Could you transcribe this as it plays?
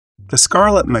The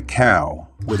Scarlet Macaw,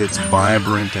 with its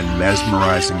vibrant and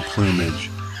mesmerizing plumage,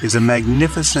 is a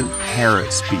magnificent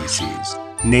parrot species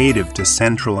native to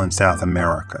Central and South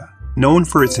America. Known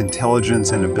for its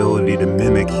intelligence and ability to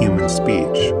mimic human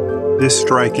speech, this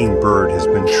striking bird has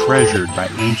been treasured by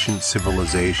ancient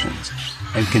civilizations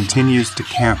and continues to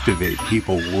captivate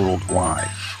people worldwide.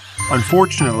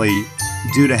 Unfortunately,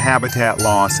 due to habitat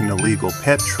loss and illegal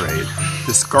pet trade,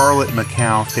 the Scarlet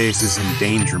Macaw faces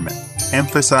endangerment,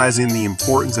 emphasizing the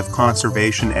importance of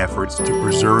conservation efforts to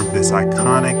preserve this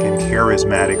iconic and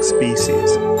charismatic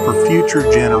species for future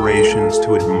generations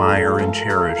to admire and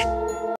cherish.